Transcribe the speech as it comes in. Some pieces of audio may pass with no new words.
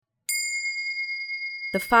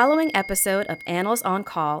The following episode of Annals on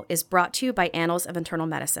Call is brought to you by Annals of Internal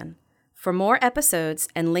Medicine. For more episodes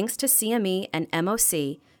and links to CME and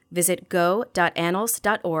MOC, visit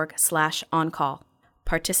go.annals.org/oncall.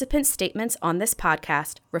 Participant statements on this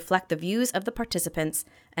podcast reflect the views of the participants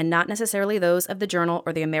and not necessarily those of the journal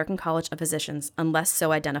or the American College of Physicians, unless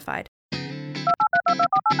so identified.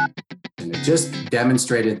 And it just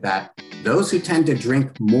demonstrated that those who tend to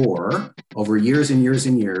drink more over years and years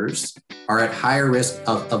and years are at higher risk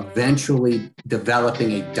of eventually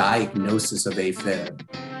developing a diagnosis of AFib.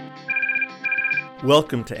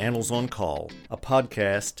 Welcome to Annals on Call, a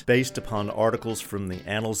podcast based upon articles from the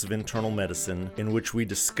Annals of Internal Medicine in which we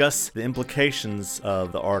discuss the implications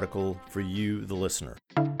of the article for you, the listener.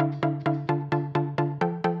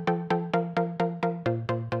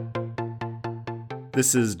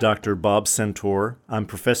 This is Dr. Bob Centor. I'm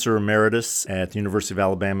Professor Emeritus at the University of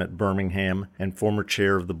Alabama at Birmingham and former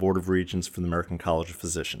chair of the Board of Regents for the American College of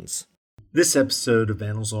Physicians. This episode of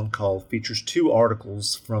Annals on Call features two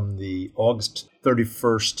articles from the August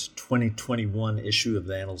 31st, 2021 issue of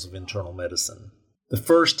the Annals of Internal Medicine. The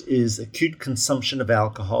first is Acute Consumption of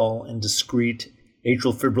Alcohol in Discrete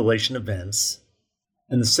Atrial Fibrillation Events,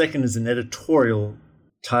 and the second is an editorial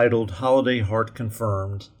titled Holiday Heart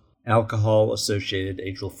Confirmed, Alcohol-Associated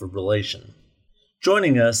Atrial Fibrillation.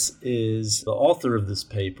 Joining us is the author of this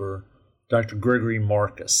paper, Dr. Gregory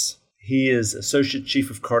Marcus. He is Associate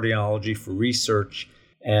Chief of Cardiology for Research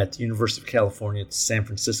at the University of California at San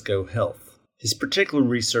Francisco Health. His particular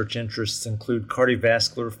research interests include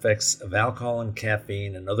cardiovascular effects of alcohol and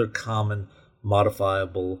caffeine and other common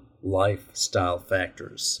modifiable lifestyle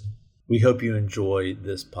factors. We hope you enjoy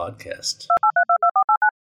this podcast.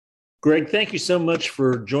 Greg, thank you so much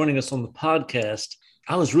for joining us on the podcast.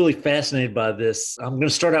 I was really fascinated by this. I'm going to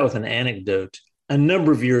start out with an anecdote. A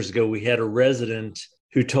number of years ago, we had a resident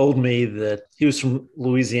who told me that he was from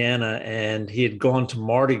Louisiana and he had gone to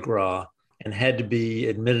Mardi Gras and had to be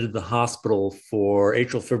admitted to the hospital for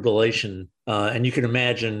atrial fibrillation. And you can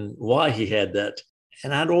imagine why he had that.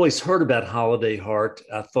 And I'd always heard about holiday heart.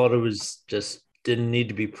 I thought it was just didn't need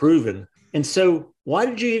to be proven. And so why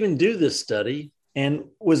did you even do this study? And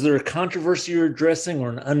was there a controversy you were addressing or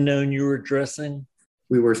an unknown you were addressing?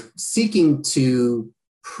 We were seeking to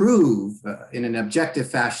prove in an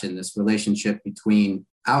objective fashion this relationship between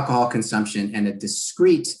alcohol consumption and a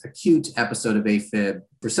discrete acute episode of AFib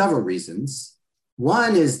for several reasons.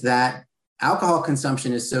 One is that alcohol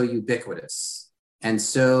consumption is so ubiquitous. And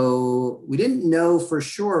so we didn't know for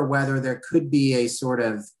sure whether there could be a sort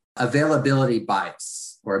of availability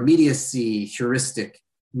bias or immediacy heuristic,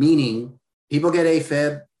 meaning people get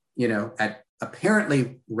AFib, at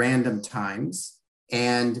apparently random times,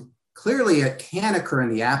 and clearly it can occur in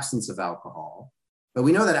the absence of alcohol. But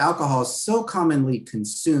we know that alcohol is so commonly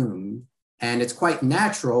consumed, and it's quite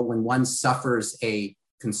natural when one suffers a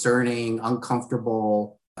concerning,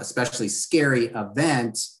 uncomfortable, especially scary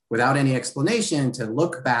event without any explanation to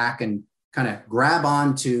look back and kind of grab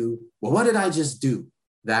onto, well, what did I just do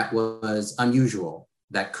that was unusual,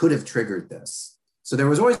 that could have triggered this? So there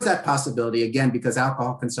was always that possibility, again, because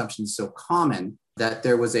alcohol consumption is so common, that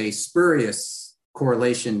there was a spurious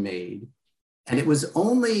correlation made. And it was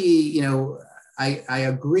only, I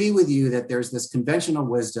agree with you that there's this conventional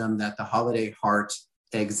wisdom that the holiday heart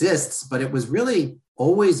exists, but it was really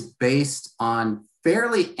always based on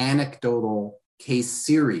fairly anecdotal case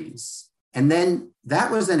series. And then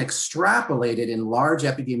that was then extrapolated in large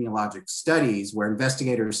epidemiologic studies where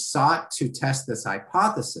investigators sought to test this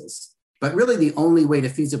hypothesis. But really the only way to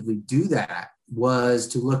feasibly do that was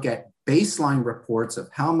to look at baseline reports of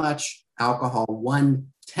how much alcohol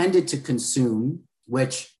one tended to consume,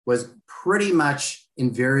 which was pretty much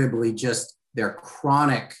invariably just their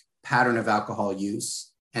chronic pattern of alcohol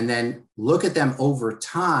use, and then look at them over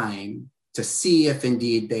time to see if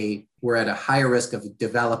indeed they were at a higher risk of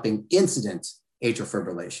developing incident atrial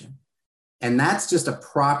fibrillation. And that's just a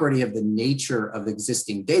property of the nature of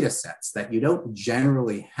existing data sets, that you don't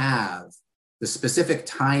generally have the specific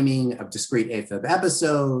timing of discrete AFib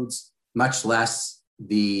episodes, much less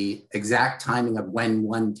the exact timing of when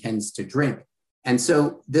one tends to drink. And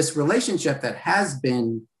so this relationship that has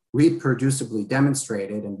been reproducibly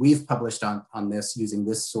demonstrated, and we've published on this using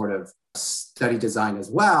this sort of study design as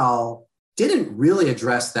well, didn't really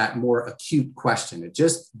address that more acute question. It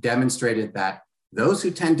just demonstrated that those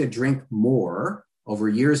who tend to drink more over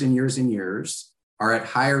years and years and years are at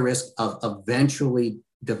higher risk of eventually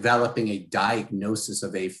developing a diagnosis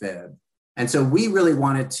of AFib. And so we really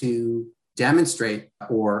wanted to demonstrate,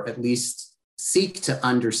 or at least seek to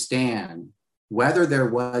understand, whether there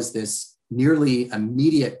was this nearly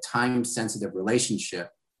immediate time-sensitive relationship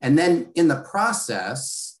And then in the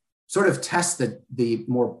process, sort of test the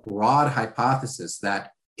more broad hypothesis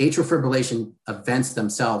that atrial fibrillation events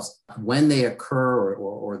themselves, when they occur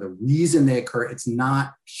or the reason they occur, it's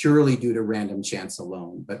not purely due to random chance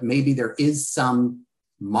alone, but maybe there is some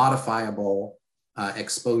modifiable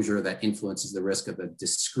exposure that influences the risk of a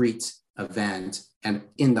discrete event. And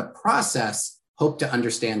in the process, hope to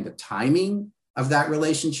understand the timing of that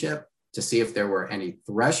relationship to see if there were any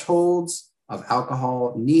thresholds of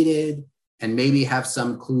alcohol needed, and maybe have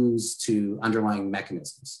some clues to underlying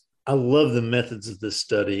mechanisms. I love the methods of this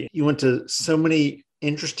study. You went to so many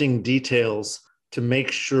interesting details to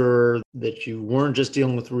make sure that you weren't just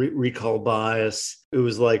dealing with recall bias. It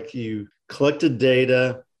was like you collected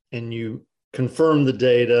data and you confirmed the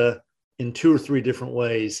data in 2 or 3 different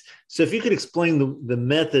ways. So if you could explain the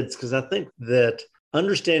methods, because I think that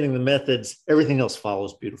understanding the methods, everything else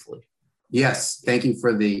follows beautifully. Yes, thank you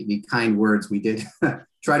for the kind words. We did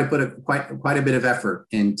try to put quite a bit of effort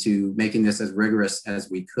into making this as rigorous as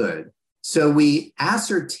we could. So we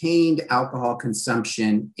ascertained alcohol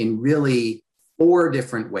consumption in really 4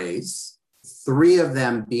 different ways, 3 of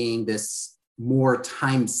them being this more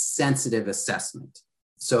time-sensitive assessment.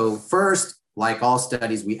 So first, like all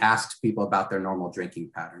studies, we asked people about their normal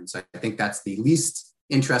drinking patterns. I think that's the least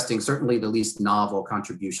interesting, certainly the least novel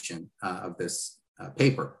contribution of this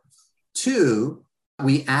paper. 2,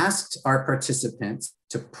 we asked our participants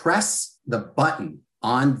to press the button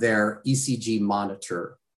on their ECG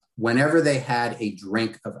monitor whenever they had a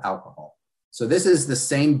drink of alcohol. So this is the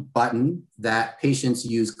same button that patients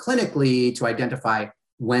use clinically to identify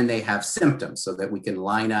when they have symptoms, so that we can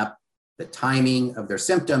line up the timing of their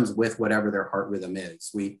symptoms with whatever their heart rhythm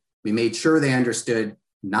is. We made sure they understood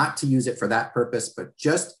not to use it for that purpose, but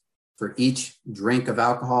just for each drink of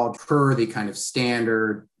alcohol per the kind of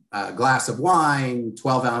standard glass of wine,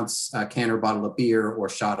 12-ounce can or bottle of beer, or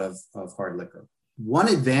shot of hard liquor. One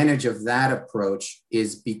advantage of that approach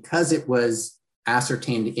is because it was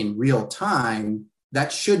ascertained in real time,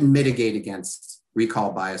 that should mitigate against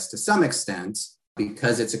recall bias to some extent,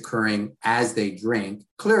 because it's occurring as they drink.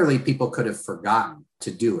 Clearly, people could have forgotten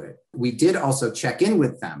to do it. We did also check in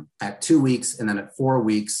with them at 2 weeks and then at 4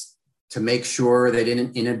 weeks to make sure they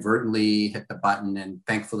didn't inadvertently hit the button. And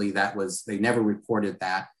thankfully, they never reported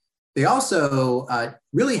that. They also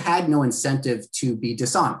really had no incentive to be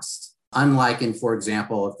dishonest. Unlike in, for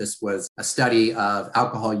example, if this was a study of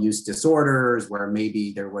alcohol use disorders where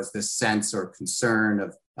maybe there was this sense or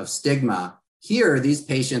concern of stigma, here, these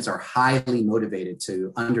patients are highly motivated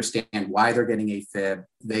to understand why they're getting AFib.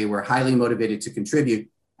 They were highly motivated to contribute.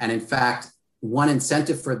 And in fact, one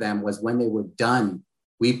incentive for them was when they were done,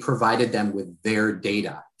 we provided them with their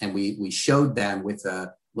data. And we showed them with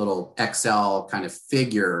a little Excel kind of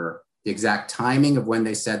figure the exact timing of when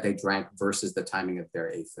they said they drank versus the timing of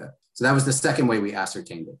their AFib. So that was the second way we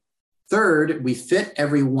ascertained it. Third, we fit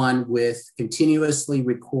everyone with continuously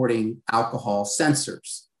recording alcohol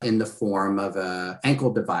sensors in the form of an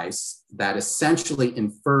ankle device that essentially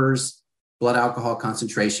infers blood alcohol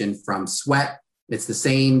concentration from sweat. It's the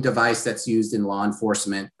same device that's used in law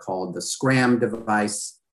enforcement called the SCRAM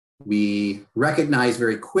device. We recognized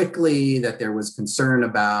very quickly that there was concern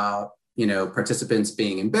about, participants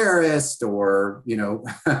being embarrassed or,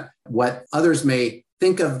 what others may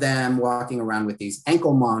think of them walking around with these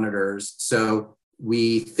ankle monitors. So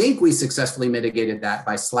we think we successfully mitigated that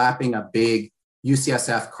by slapping a big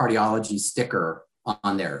UCSF cardiology sticker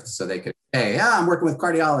on there. So they could say, I'm working with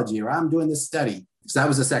cardiology, or I'm doing this study. So that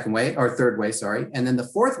was the third way. And then the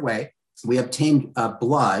fourth way, we obtained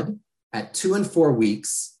blood at 2 and 4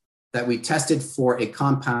 weeks that we tested for a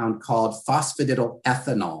compound called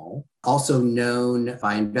phosphatidylethanol, also known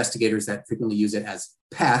by investigators that frequently use it as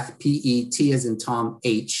PET, P-E-T as in Tom,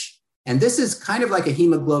 H. And this is kind of like a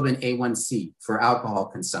hemoglobin A1C for alcohol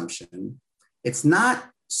consumption. It's not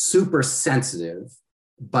super sensitive,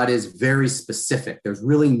 but is very specific. There's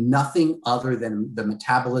really nothing other than the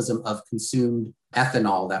metabolism of consumed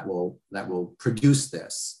ethanol that will produce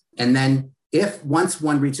this. And then once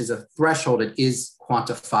one reaches a threshold, it is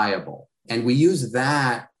quantifiable. And we use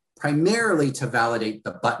that primarily to validate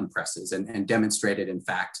the button presses and demonstrated, in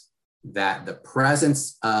fact, that the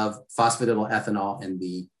presence of phosphatidylethanol and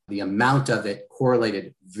the amount of it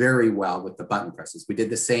correlated very well with the button presses. We did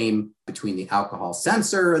the same between the alcohol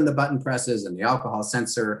sensor and the button presses and the alcohol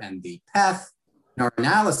sensor and the PEth. In our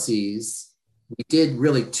analyses, we did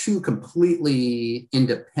really 2 completely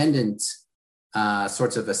independent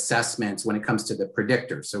sorts of assessments when it comes to the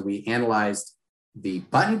predictor. So we analyzed the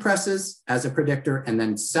button presses as a predictor, and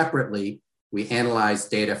then separately, we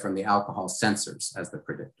analyzed data from the alcohol sensors as the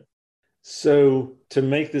predictor. So to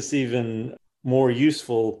make this even more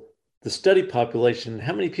useful, the study population,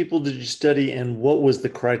 how many people did you study and what was the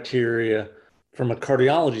criteria from a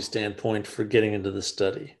cardiology standpoint for getting into the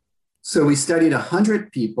study? So we studied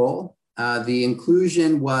 100 people. The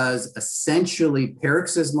inclusion was essentially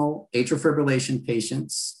paroxysmal atrial fibrillation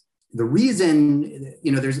patients. The reason,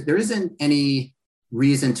 there isn't any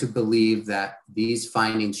reason to believe that these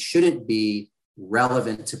findings shouldn't be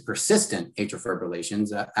relevant to persistent atrial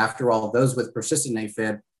fibrillations. After all, those with persistent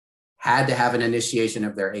AFib had to have an initiation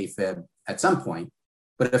of their AFib at some point.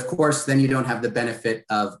 But of course, then you don't have the benefit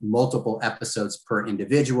of multiple episodes per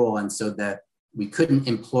individual. And so that we couldn't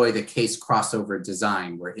employ the case crossover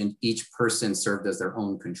design where each person served as their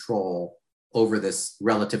own control over this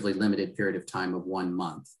relatively limited period of time of 1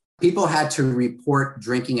 month. People had to report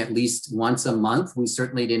drinking at least once a month. We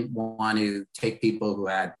certainly didn't want to take people who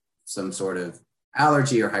had some sort of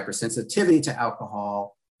allergy or hypersensitivity to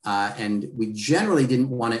alcohol. And we generally didn't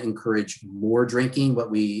want to encourage more drinking.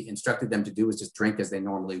 What we instructed them to do was just drink as they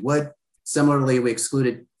normally would. Similarly, we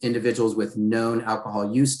excluded individuals with known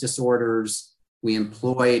alcohol use disorders. We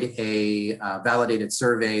employed a validated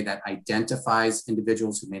survey that identifies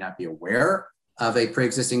individuals who may not be aware of a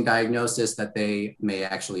pre-existing diagnosis that they may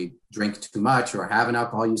actually drink too much or have an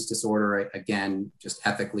alcohol use disorder. Again, just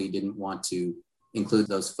ethically didn't want to include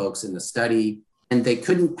those folks in the study. And they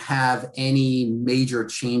couldn't have any major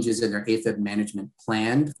changes in their AFib management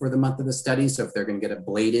planned for the month of the study. So if they're going to get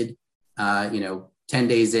ablated, 10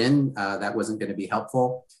 days in, that wasn't going to be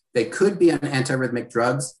helpful. They could be on antiarrhythmic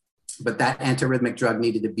drugs, but that antiarrhythmic drug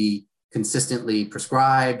needed to be consistently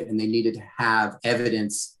prescribed, and they needed to have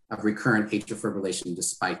evidence of recurrent atrial fibrillation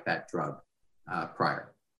despite that drug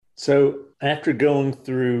prior. So after going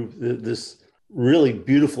through this really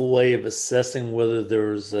beautiful way of assessing whether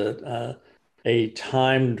there's a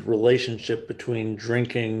timed relationship between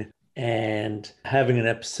drinking and having an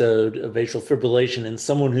episode of atrial fibrillation in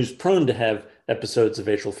someone who's prone to have episodes of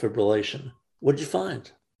atrial fibrillation, what did you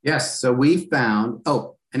find? Yes, so we found,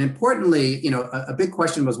 and importantly, a big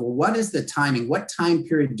question was, well, what is the timing? What time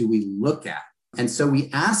period do we look at? And so we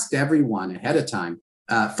asked everyone ahead of time.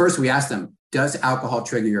 First, we asked them, does alcohol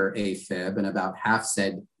trigger your AFib? And about half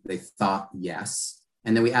said they thought yes.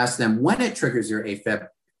 And then we asked them, when it triggers your AFib,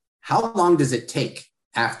 how long does it take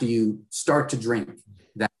after you start to drink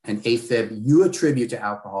that an AFib you attribute to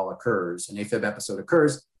alcohol occurs, an AFib episode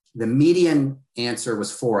occurs? The median answer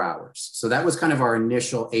was 4 hours. So that was kind of our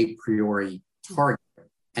initial a priori target.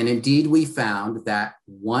 And indeed, we found that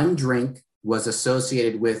one drink was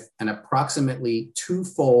associated with an approximately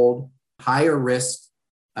twofold higher risk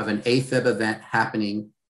of an AFib event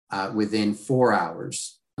happening within 4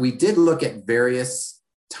 hours. We did look at various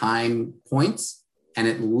time points, and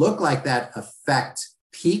it looked like that effect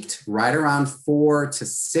peaked right around 4 to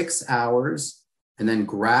 6 hours and then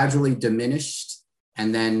gradually diminished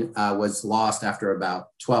and then was lost after about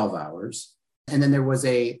 12 hours. And then there was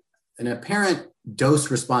an apparent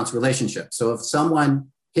dose-response relationship. So if someone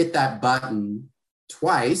hit that button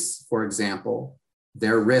twice, for example,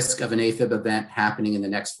 their risk of an AFib event happening in the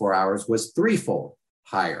next 4 hours was threefold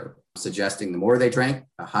higher, suggesting the more they drank,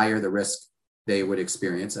 the higher the risk they would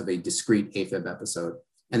experience of a discrete AFib episode.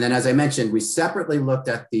 And then, as I mentioned, we separately looked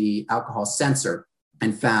at the alcohol sensor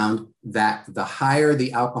and found that the higher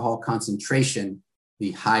the alcohol concentration,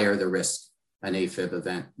 the higher the risk an AFib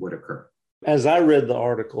event would occur. As I read the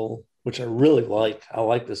article, which I really like, I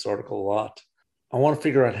like this article a lot, I want to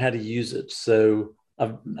figure out how to use it. So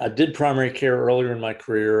I did primary care earlier in my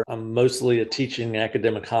career. I'm mostly a teaching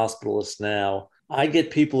academic hospitalist now. I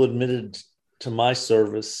get people admitted to my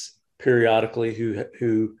service periodically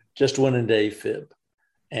who just went into AFib.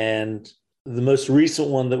 And the most recent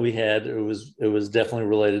one that we had, it was definitely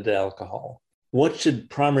related to alcohol. What should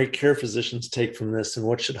primary care physicians take from this, and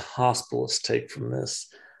what should hospitalists take from this?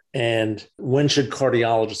 And when should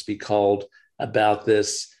cardiologists be called about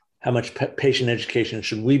this? How much patient education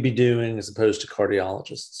should we be doing as opposed to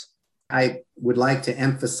cardiologists? I would like to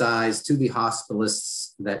emphasize to the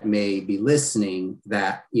hospitalists that may be listening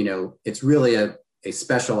that, it's really a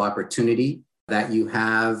special opportunity that you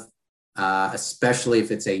have, especially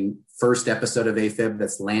if it's a first episode of AFib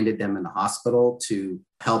that's landed them in the hospital, to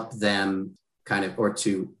help them or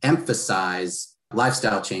to emphasize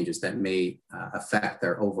lifestyle changes that may affect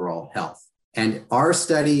their overall health. And our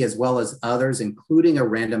study, as well as others, including a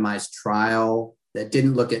randomized trial that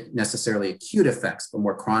didn't look at necessarily acute effects, but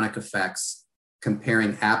more chronic effects,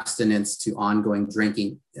 comparing abstinence to ongoing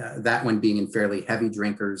drinking, that one being in fairly heavy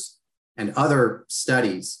drinkers, and other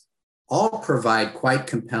studies, all provide quite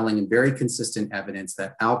compelling and very consistent evidence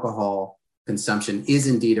that alcohol consumption is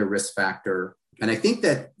indeed a risk factor And I think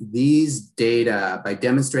that these data, by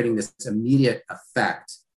demonstrating this immediate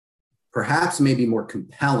effect, perhaps may be more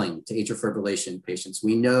compelling to atrial fibrillation patients.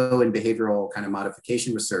 We know in behavioral kind of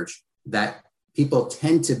modification research that people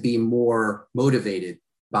tend to be more motivated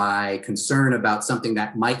by concern about something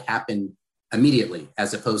that might happen immediately,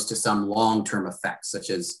 as opposed to some long-term effects, such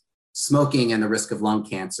as smoking and the risk of lung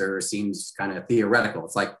cancer seems kind of theoretical.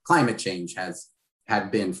 It's like climate change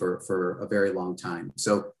had been for a very long time.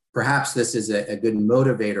 So perhaps this is a good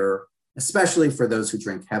motivator, especially for those who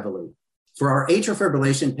drink heavily. For our atrial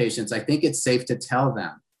fibrillation patients, I think it's safe to tell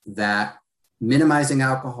them that minimizing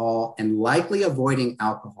alcohol and likely avoiding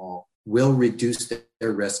alcohol will reduce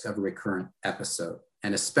their risk of a recurrent episode.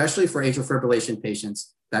 And especially for atrial fibrillation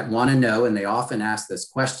patients that want to know, and they often ask this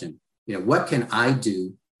question, what can I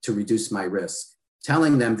do to reduce my risk?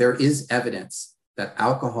 Telling them there is evidence that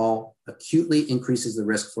alcohol acutely increases the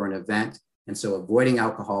risk for an event. And so avoiding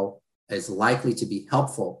alcohol is likely to be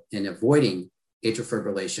helpful in avoiding atrial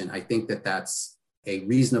fibrillation. I think that that's a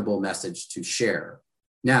reasonable message to share.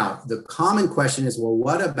 Now, the common question is, well,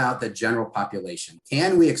 what about the general population?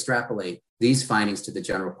 Can we extrapolate these findings to the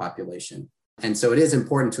general population? And so it is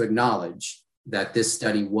important to acknowledge that this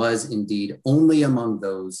study was indeed only among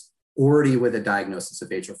those already with a diagnosis of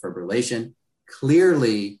atrial fibrillation.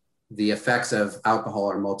 Clearly, the effects of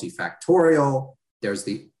alcohol are multifactorial. There's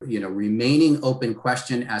the remaining open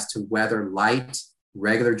question as to whether light,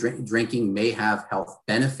 regular drinking may have health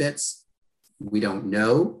benefits. We don't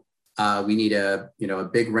know. We need a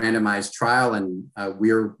big randomized trial, and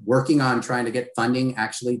we're working on trying to get funding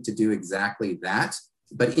actually to do exactly that.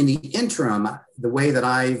 But in the interim, the way that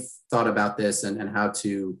I've thought about this and how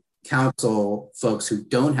to counsel folks who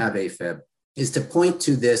don't have AFib is to point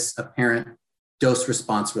to this apparent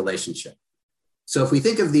dose-response relationship. So if we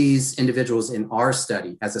think of these individuals in our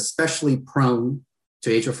study as especially prone to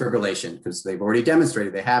atrial fibrillation, because they've already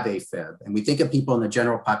demonstrated they have AFib, and we think of people in the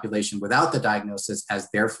general population without the diagnosis as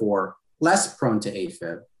therefore less prone to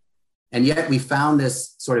AFib, and yet we found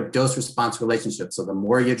this sort of dose-response relationship. So the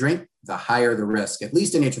more you drink, the higher the risk, at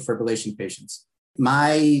least in atrial fibrillation patients.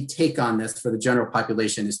 My take on this for the general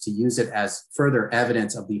population is to use it as further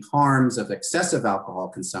evidence of the harms of excessive alcohol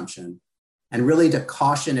consumption, and really to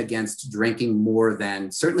caution against drinking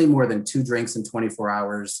certainly more than 2 drinks in 24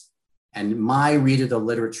 hours. And my read of the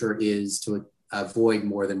literature is to avoid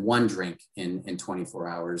more than 1 drink in 24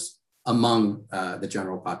 hours among the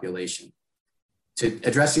general population. To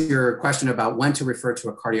address your question about when to refer to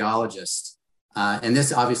a cardiologist, and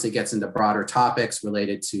this obviously gets into broader topics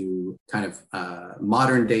related to kind of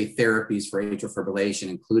modern day therapies for atrial fibrillation,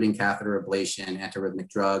 including catheter ablation, antiarrhythmic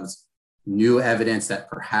drugs, new evidence that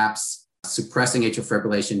perhaps suppressing atrial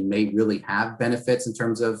fibrillation may really have benefits in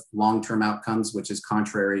terms of long-term outcomes, which is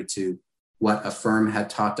contrary to what Affirm had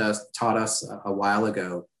taught us a while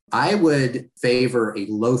ago. I would favor a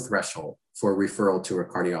low threshold for referral to a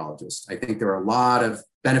cardiologist. I think there are a lot of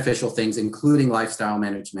beneficial things, including lifestyle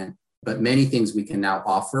management, but many things we can now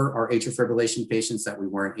offer our atrial fibrillation patients that we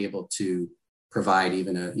weren't able to provide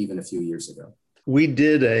even a few years ago. We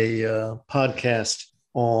did a podcast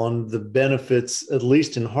on the benefits, at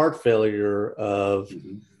least in heart failure, of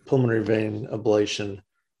pulmonary vein ablation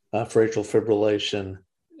for atrial fibrillation.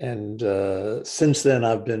 And since then,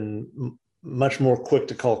 I've been much more quick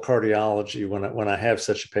to call cardiology when I have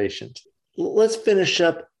such a patient. Let's finish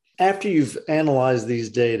up. After you've analyzed these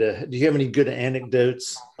data, do you have any good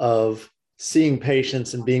anecdotes of seeing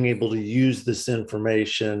patients and being able to use this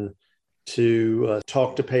information to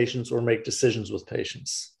talk to patients or make decisions with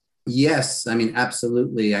patients? Yes, I mean,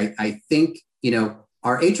 absolutely. I think,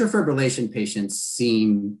 our atrial fibrillation patients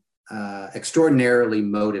seem extraordinarily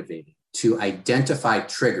motivated to identify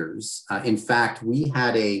triggers. In fact, we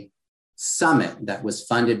had a summit that was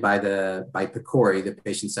funded by PCORI, the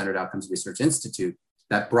Patient-Centered Outcomes Research Institute,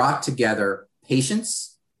 that brought together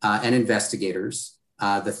patients and investigators.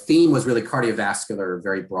 The theme was really cardiovascular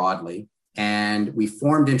very broadly. And we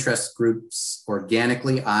formed interest groups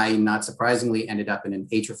organically. I, not surprisingly, ended up in an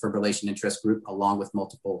atrial fibrillation interest group along with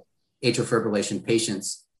multiple atrial fibrillation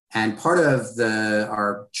patients. And part of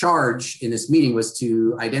our charge in this meeting was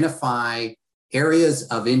to identify areas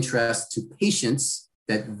of interest to patients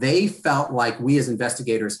that they felt like we as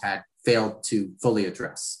investigators had failed to fully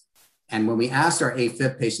address. And when we asked our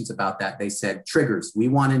AFib patients about that, they said, triggers. We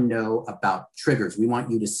want to know about triggers. We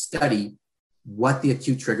want you to study what the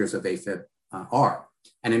acute triggers of AFib are.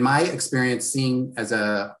 And in my experience, seeing as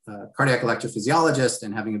a cardiac electrophysiologist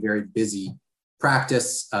and having a very busy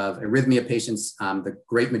practice of arrhythmia patients, the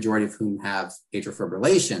great majority of whom have atrial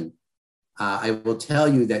fibrillation, I will tell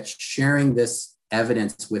you that sharing this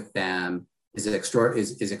evidence with them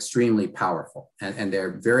is extremely powerful, and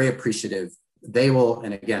they're very appreciative. They will,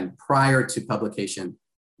 and again, prior to publication,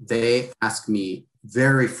 they ask me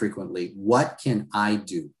very frequently, what can I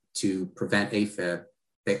do to prevent AFib?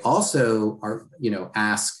 They also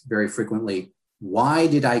ask very frequently, why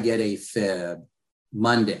did I get AFib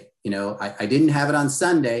Monday? I didn't have it on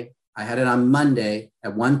Sunday. I had it on Monday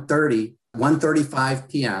at 1:35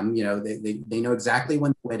 p.m. They know exactly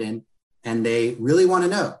when it went in, and they really want to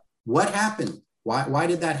know what happened. Why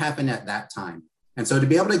did that happen at that time? And so to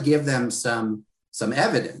be able to give them some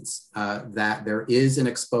evidence that there is an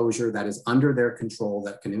exposure that is under their control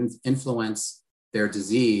that can influence their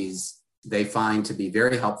disease, they find to be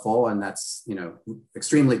very helpful, and that's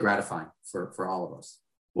extremely gratifying for all of us.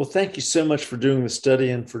 Well, thank you so much for doing the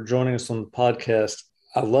study and for joining us on the podcast.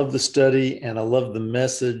 I love the study and I love the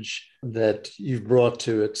message that you've brought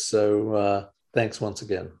to it. So thanks once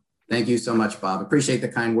again. Thank you so much, Bob. Appreciate the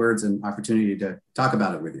kind words and opportunity to talk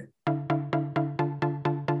about it with you.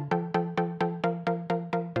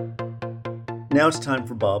 Now it's time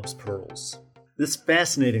for Bob's Pearls. This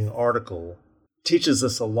fascinating article teaches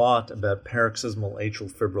us a lot about paroxysmal atrial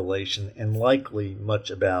fibrillation and likely much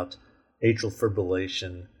about atrial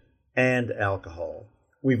fibrillation and alcohol.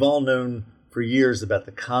 We've all known for years about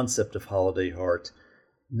the concept of holiday heart.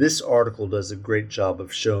 This article does a great job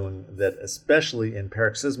of showing that, especially in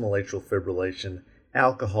paroxysmal atrial fibrillation,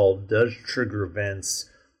 alcohol does trigger events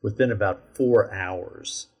within about 4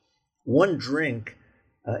 hours. One drink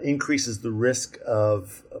increases the risk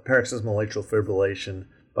of paroxysmal atrial fibrillation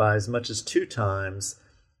by as much as 2 times,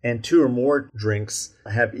 and 2 or more drinks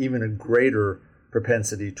have even a greater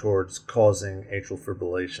propensity towards causing atrial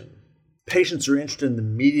fibrillation. Patients are interested in the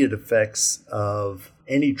immediate effects of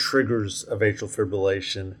any triggers of atrial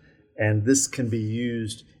fibrillation, and this can be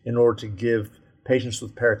used in order to give patients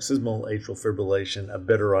with paroxysmal atrial fibrillation a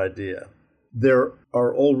better idea. There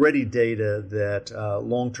are already data that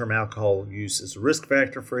long-term alcohol use is a risk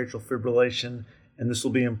factor for atrial fibrillation, and this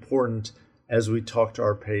will be important as we talk to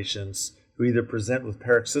our patients who either present with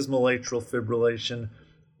paroxysmal atrial fibrillation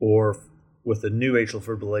or with a new atrial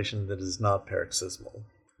fibrillation that is not paroxysmal.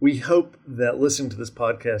 We hope that listening to this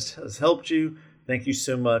podcast has helped you. Thank you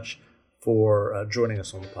so much for joining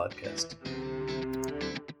us on the podcast.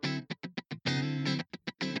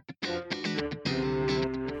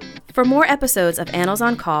 For more episodes of Annals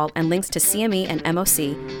on Call and links to CME and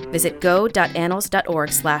MOC, visit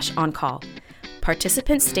go.annals.org/oncall.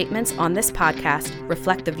 Participant statements on this podcast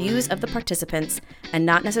reflect the views of the participants and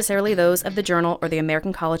not necessarily those of the Journal or the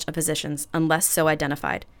American College of Physicians, unless so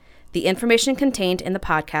identified. The information contained in the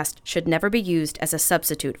podcast should never be used as a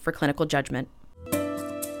substitute for clinical judgment.